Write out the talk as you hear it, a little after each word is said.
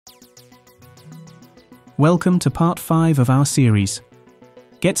Welcome to part 5 of our series.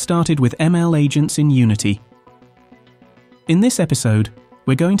 Get started with ML agents in Unity. In this episode,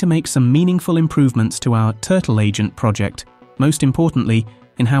 we're going to make some meaningful improvements to our Turtle Agent project, most importantly,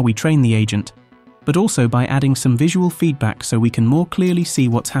 in how we train the agent, but also by adding some visual feedback so we can more clearly see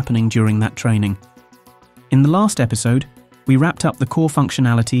what's happening during that training. In the last episode, we wrapped up the core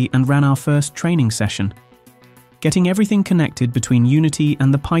functionality and ran our first training session, getting everything connected between Unity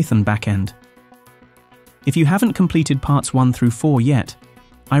and the Python backend. If you haven't completed parts 1 through 4 yet,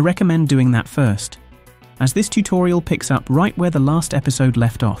 I recommend doing that first, as this tutorial picks up right where the last episode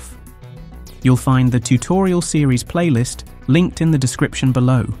left off. You'll find the tutorial series playlist linked in the description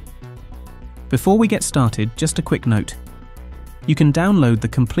below. Before we get started, just a quick note. You can download the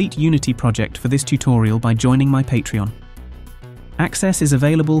complete Unity project for this tutorial by joining my Patreon. Access is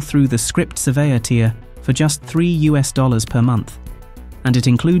available through the Script Surveyor tier for just $3 per month, and it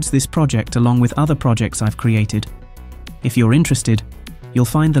includes this project along with other projects I've created. If you're interested, you'll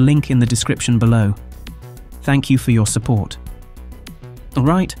find the link in the description below. Thank you for your support.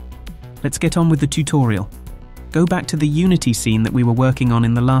 Alright, let's get on with the tutorial. Go back to the Unity scene that we were working on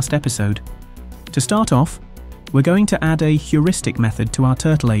in the last episode. To start off, we're going to add a heuristic method to our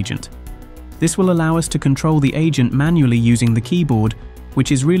turtle agent. This will allow us to control the agent manually using the keyboard,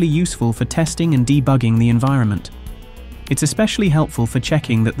 which is really useful for testing and debugging the environment. It's especially helpful for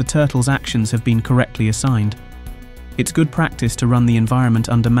checking that the turtle's actions have been correctly assigned. It's good practice to run the environment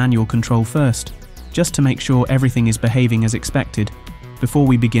under manual control first, just to make sure everything is behaving as expected, before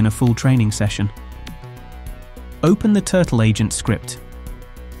we begin a full training session. Open the turtle agent script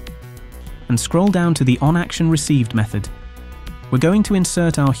and scroll down to the onActionReceived method. We're going to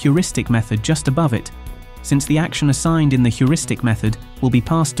insert our heuristic method just above it, since the action assigned in the heuristic method will be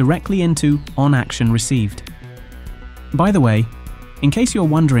passed directly into onActionReceived. By the way, in case you're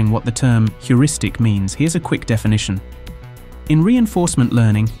wondering what the term heuristic means, here's a quick definition. In reinforcement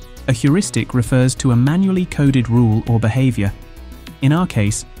learning, a heuristic refers to a manually coded rule or behavior. In our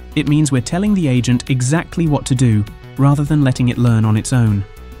case, it means we're telling the agent exactly what to do, rather than letting it learn on its own.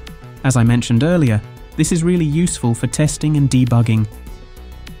 As I mentioned earlier, this is really useful for testing and debugging.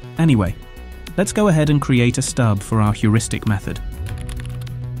 Anyway, let's go ahead and create a stub for our heuristic method.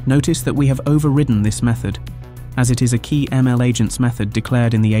 Notice that we have overridden this method, as it is a key ML agents method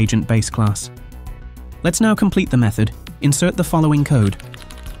declared in the agent base class. Let's now complete the method. Insert the following code.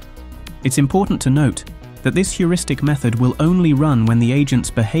 It's important to note that this heuristic method will only run when the agent's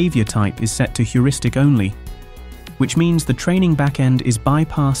behavior type is set to heuristic only, which means the training backend is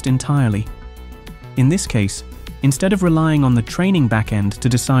bypassed entirely. In this case, instead of relying on the training backend to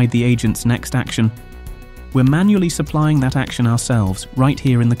decide the agent's next action, we're manually supplying that action ourselves right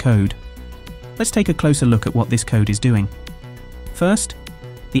here in the code. Let's take a closer look at what this code is doing. First,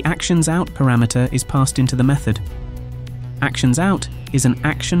 the ActionsOut parameter is passed into the method. ActionsOut is an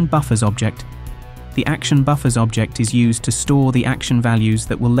action buffers object. The action buffers object is used to store the action values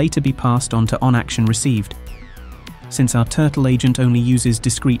that will later be passed on to onActionReceived. Since our turtle agent only uses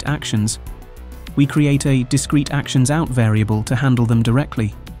discrete actions, we create a discrete ActionsOut variable to handle them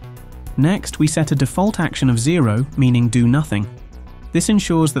directly. Next, we set a default action of 0, meaning do nothing. This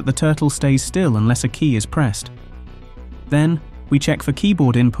ensures that the turtle stays still unless a key is pressed. Then, we check for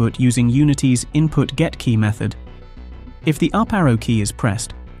keyboard input using Unity's input_getKey method. If the up arrow key is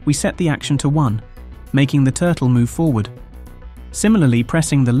pressed, we set the action to 1, making the turtle move forward. Similarly,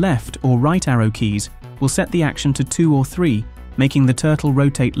 pressing the left or right arrow keys will set the action to 2 or 3, making the turtle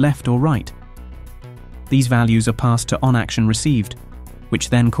rotate left or right. These values are passed to onActionReceived, which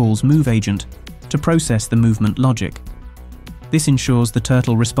then calls moveAgent to process the movement logic. This ensures the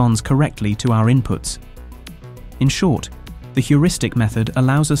turtle responds correctly to our inputs. In short, the heuristic method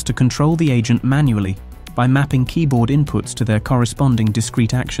allows us to control the agent manually by mapping keyboard inputs to their corresponding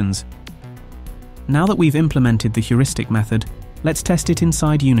discrete actions. Now that we've implemented the heuristic method, let's test it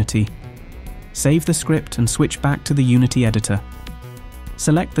inside Unity. Save the script and switch back to the Unity editor.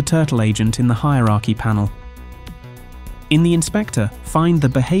 Select the turtle agent in the hierarchy panel. In the inspector, find the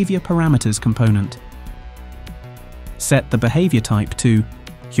behavior parameters component. Set the behavior type to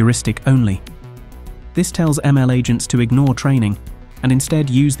heuristic only. This tells ML agents to ignore training and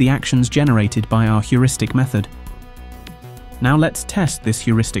instead use the actions generated by our heuristic method. Now let's test this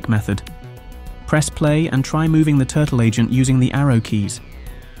heuristic method. Press play and try moving the turtle agent using the arrow keys.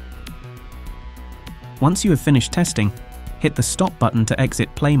 Once you have finished testing, hit the stop button to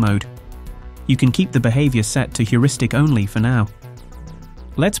exit play mode. You can keep the behavior set to heuristic only for now.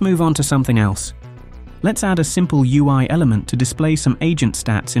 Let's move on to something else. Let's add a simple UI element to display some agent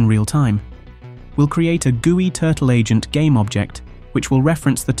stats in real time. We'll create a GUI turtle agent game object which will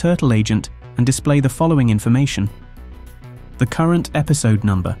reference the turtle agent and display the following information: the current episode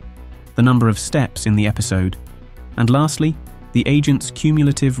number, the number of steps in the episode, and lastly, the agent's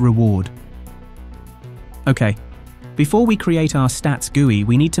cumulative reward. Okay, before we create our stats GUI,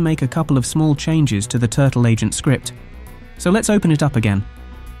 we need to make a couple of small changes to the turtle agent script. So let's open it up again.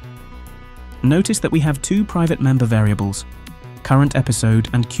 Notice that we have two private member variables, current episode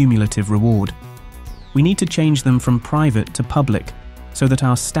and cumulative reward. We need to change them from private to public so that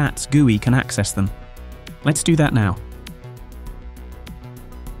our stats GUI can access them. Let's do that now.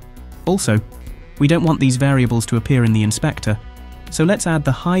 Also, we don't want these variables to appear in the inspector, so let's add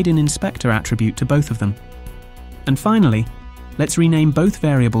the hide in inspector attribute to both of them. And finally, let's rename both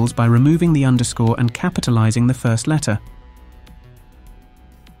variables by removing the underscore and capitalizing the first letter.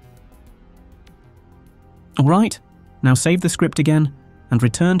 Alright, now save the script again and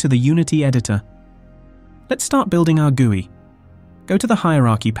return to the Unity editor. Let's start building our GUI. Go to the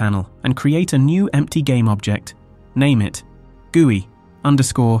Hierarchy panel and create a new empty game object. Name it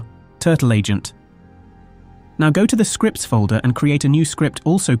GUI_TurtleAgent. Now go to the Scripts folder and create a new script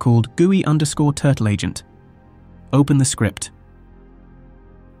also called GUI_TurtleAgent. Open the script.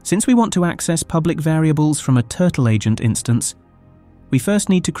 Since we want to access public variables from a turtle agent instance, we first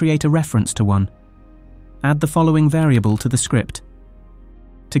need to create a reference to one. Add the following variable to the script.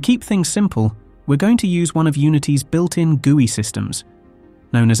 To keep things simple, we're going to use one of Unity's built-in GUI systems,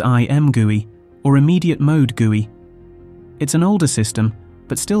 known as IMGUI or Immediate Mode GUI. It's an older system,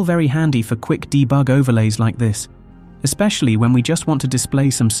 but still very handy for quick debug overlays like this, especially when we just want to display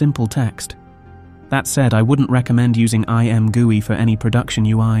some simple text. That said, I wouldn't recommend using IMGUI for any production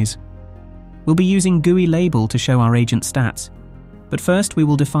UIs. We'll be using GUI label to show our agent stats, but first we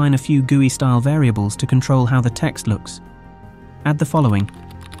will define a few GUI-style variables to control how the text looks. Add the following.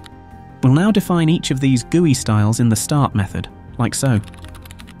 We'll now define each of these GUI styles in the start method, like so.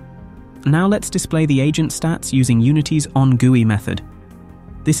 Now let's display the agent stats using Unity's onGUI method.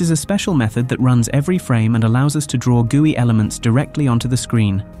 This is a special method that runs every frame and allows us to draw GUI elements directly onto the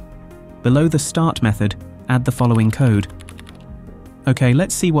screen. Below the start method, add the following code. Okay,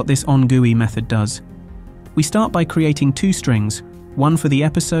 let's see what this onGUI method does. We start by creating two strings, one for the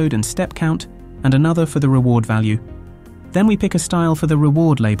episode and step count, and another for the reward value. Then we pick a style for the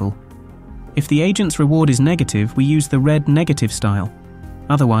reward label. If the agent's reward is negative, we use the red negative style.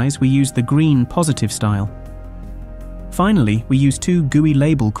 Otherwise, we use the green positive style. Finally, we use two GUI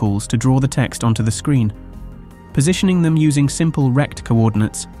label calls to draw the text onto the screen, positioning them using simple rect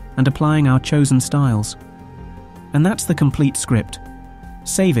coordinates and applying our chosen styles. And that's the complete script.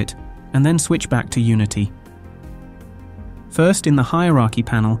 Save it, and then switch back to Unity. First, in the Hierarchy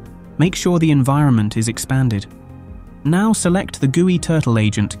panel, make sure the environment is expanded. Now select the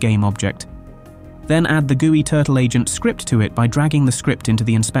GUI_TurtleAgent game object. Then add the GUI_TurtleAgent script to it by dragging the script into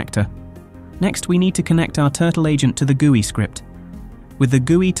the inspector. Next, we need to connect our turtle agent to the GUI script. With the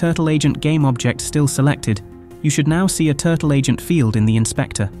GUI_TurtleAgent game object still selected, you should now see a turtle agent field in the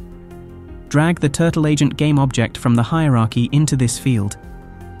inspector. Drag the turtle agent game object from the hierarchy into this field.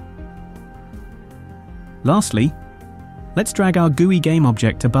 Lastly, let's drag our GUI game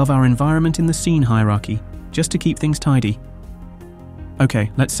object above our environment in the scene hierarchy, just to keep things tidy. Okay,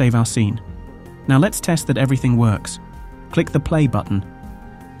 let's save our scene. Now let's test that everything works. Click the play button.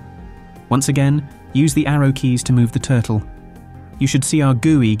 Once again, use the arrow keys to move the turtle. You should see our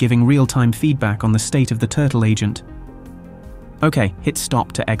GUI giving real-time feedback on the state of the turtle agent. Okay, hit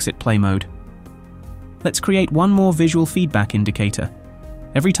stop to exit play mode. Let's create one more visual feedback indicator.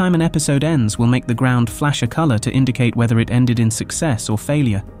 Every time an episode ends, we'll make the ground flash a color to indicate whether it ended in success or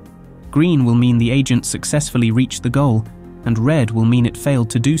failure. Green will mean the agent successfully reached the goal, and red will mean it failed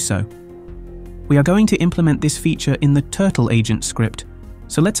to do so. We are going to implement this feature in the turtle agent script,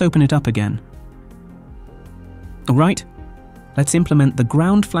 so let's open it up again. Alright, let's implement the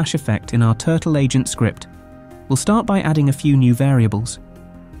ground flash effect in our turtle agent script. We'll start by adding a few new variables.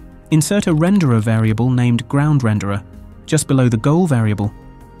 Insert a renderer variable named groundRenderer, just below the goal variable.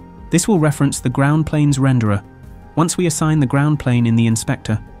 This will reference the ground plane's renderer, once we assign the ground plane in the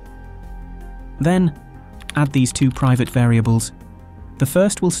inspector. Then, add these two private variables. The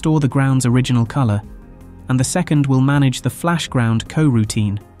first will store the ground's original color, and the second will manage the flash ground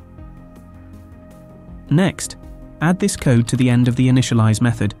coroutine. Next, add this code to the end of the initialize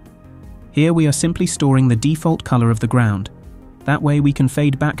method. Here we are simply storing the default color of the ground. That way we can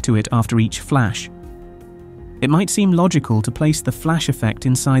fade back to it after each flash. It might seem logical to place the flash effect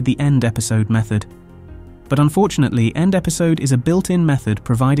inside the endEpisode method, but unfortunately endEpisode is a built-in method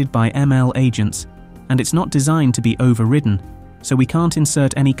provided by ML agents, and it's not designed to be overridden, so we can't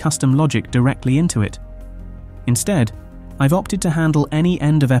insert any custom logic directly into it. Instead, I've opted to handle any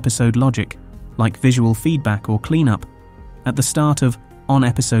end-of-episode logic, like visual feedback or cleanup, at the start of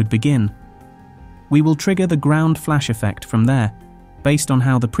on-episode begin. We will trigger the ground flash effect from there, based on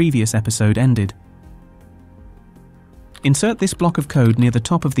how the previous episode ended. Insert this block of code near the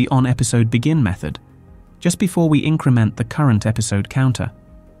top of the on-episode begin method, just before we increment the current episode counter.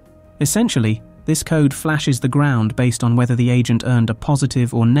 Essentially, this code flashes the ground based on whether the agent earned a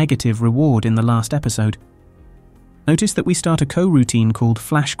positive or negative reward in the last episode. Notice that we start a coroutine called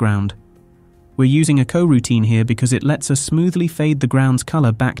flashGround. We're using a coroutine here because it lets us smoothly fade the ground's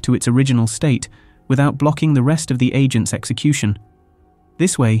color back to its original state without blocking the rest of the agent's execution.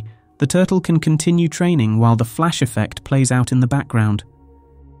 This way, the turtle can continue training while the flash effect plays out in the background.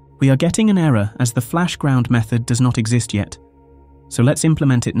 We are getting an error as the flashGround method does not exist yet, so let's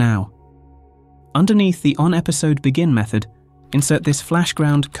implement it now. Underneath the on-episode begin method, insert this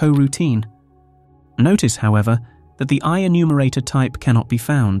flashGround coroutine. Notice, however, that the IEnumerator type cannot be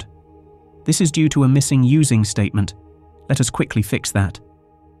found. This is due to a missing using statement. Let us quickly fix that.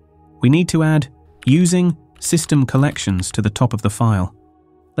 We need to add using system collections to the top of the file.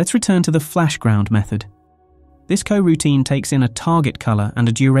 Let's return to the flashGround method. This coroutine takes in a target color and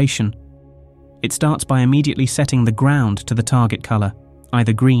a duration. It starts by immediately setting the ground to the target color,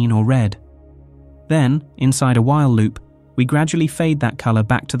 either green or red. Then, inside a while loop, we gradually fade that color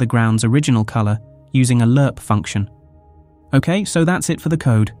back to the ground's original color using a lerp function. Okay, so that's it for the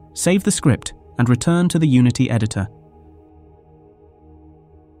code. Save the script and return to the Unity editor.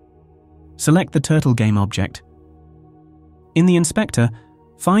 Select the turtle game object. In the inspector,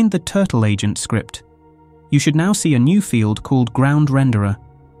 find the turtle agent script. You should now see a new field called Ground Renderer.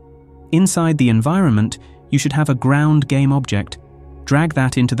 Inside the environment, you should have a ground game object. Drag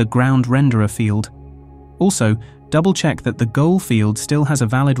that into the Ground Renderer field. Also, double-check that the goal field still has a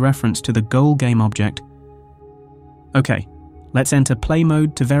valid reference to the goal game object. Okay, let's enter play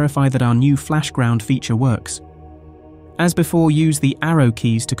mode to verify that our new flashGround feature works. As before, use the arrow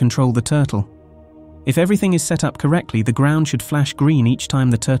keys to control the turtle. If everything is set up correctly, the ground should flash green each time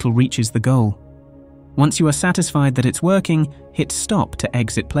the turtle reaches the goal. Once you are satisfied that it's working, hit stop to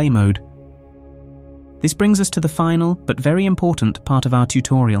exit play mode. This brings us to the final, but very important part of our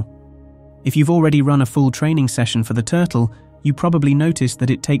tutorial. If you've already run a full training session for the turtle, you probably noticed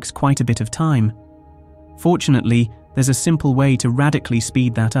that it takes quite a bit of time. Fortunately, there's a simple way to radically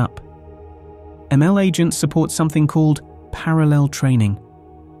speed that up. ML Agents support something called parallel training.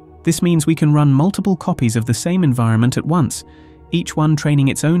 This means we can run multiple copies of the same environment at once, each one training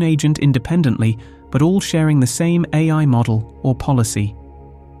its own agent independently, but all sharing the same AI model or policy.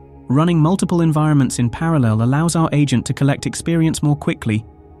 Running multiple environments in parallel allows our agent to collect experience more quickly,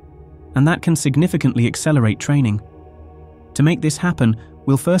 and that can significantly accelerate training. To make this happen,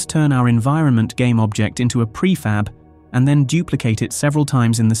 we'll first turn our environment game object into a prefab and then duplicate it several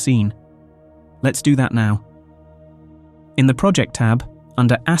times in the scene. Let's do that now. In the Project tab,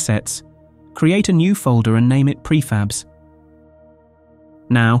 under Assets, create a new folder and name it Prefabs.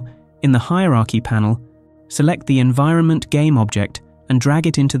 Now, in the Hierarchy panel, select the Environment Game object and drag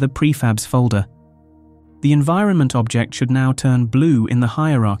it into the Prefabs folder. The environment object should now turn blue in the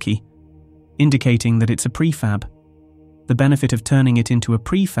hierarchy, indicating that it's a prefab. The benefit of turning it into a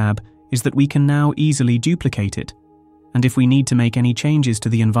prefab is that we can now easily duplicate it, and if we need to make any changes to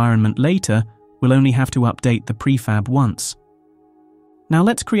the environment later, we'll only have to update the prefab once. Now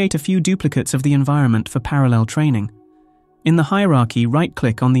let's create a few duplicates of the environment for parallel training. In the hierarchy,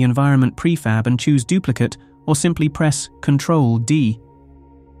 right-click on the environment prefab and choose Duplicate, or simply press Ctrl-D.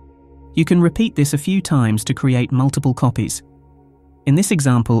 You can repeat this a few times to create multiple copies. In this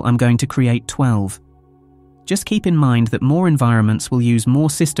example, I'm going to create 12. Just keep in mind that more environments will use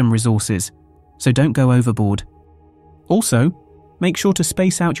more system resources, so don't go overboard. Also, make sure to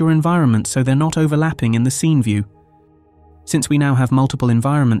space out your environments so they're not overlapping in the scene view. Since we now have multiple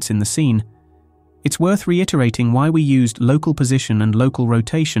environments in the scene, it's worth reiterating why we used local position and local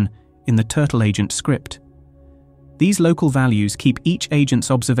rotation in the turtle agent script. These local values keep each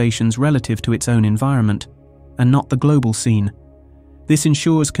agent's observations relative to its own environment, and not the global scene. This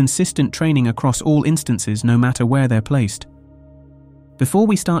ensures consistent training across all instances no matter where they're placed. Before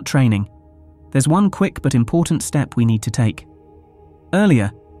we start training, there's one quick but important step we need to take.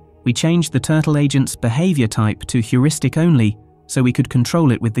 Earlier, we changed the turtle agent's behavior type to heuristic only so we could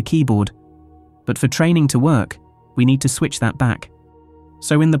control it with the keyboard. But for training to work, we need to switch that back.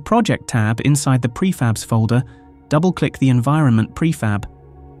 So in the Project tab inside the Prefabs folder, double-click the environment prefab.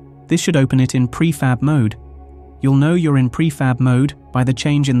 This should open it in prefab mode. You'll know you're in prefab mode by the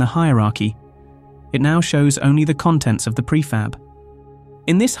change in the hierarchy. It now shows only the contents of the prefab.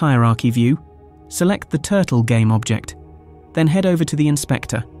 In this hierarchy view, select the turtle game object. Then head over to the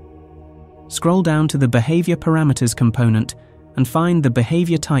inspector. Scroll down to the Behavior Parameters component and find the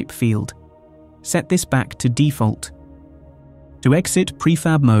Behavior Type field. Set this back to default. To exit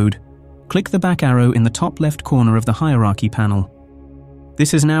Prefab mode, click the back arrow in the top left corner of the hierarchy panel.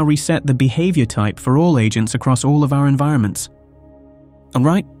 This has now reset the behavior type for all agents across all of our environments.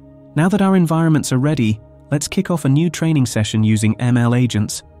 Alright, now that our environments are ready, let's kick off a new training session using ML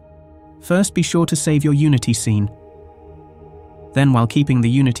agents. First, be sure to save your Unity scene. Then, while keeping the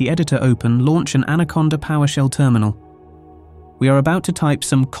Unity editor open, launch an Anaconda PowerShell terminal. We are about to type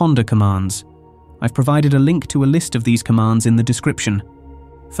some Conda commands. I've provided a link to a list of these commands in the description.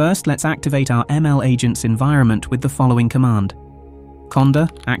 First, let's activate our ML agents environment with the following command. Conda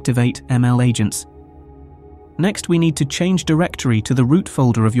activate ML agents. Next, we need to change directory to the root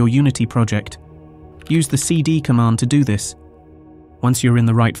folder of your Unity project. Use the cd command to do this. Once you're in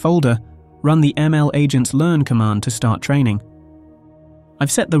the right folder, run the ML agents learn command to start training.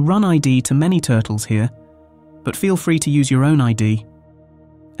 I've set the run ID to many turtles here, but feel free to use your own ID.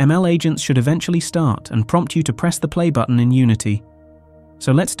 ML agents should eventually start and prompt you to press the play button in Unity.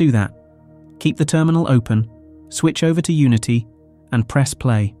 So let's do that. Keep the terminal open, switch over to Unity, and press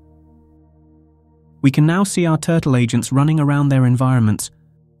play. We can now see our turtle agents running around their environments,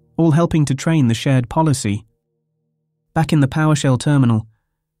 all helping to train the shared policy. Back in the PowerShell terminal,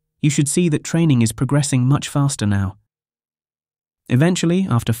 you should see that training is progressing much faster now. Eventually,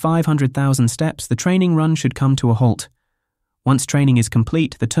 after 500,000 steps, the training run should come to a halt. Once training is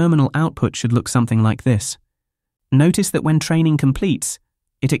complete, the terminal output should look something like this. Notice that when training completes,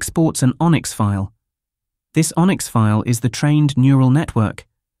 it exports an ONNX file. This ONNX file is the trained neural network,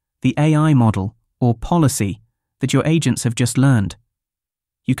 the AI model, or policy, that your agents have just learned.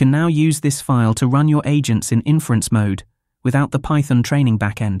 You can now use this file to run your agents in inference mode without the Python training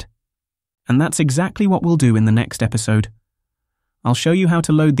backend. And that's exactly what we'll do in the next episode. I'll show you how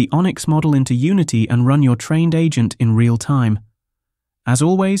to load the ONNX model into Unity and run your trained agent in real time. As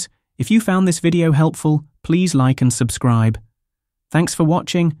always, if you found this video helpful, please like and subscribe. Thanks for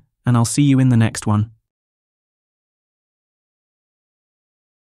watching, and I'll see you in the next one.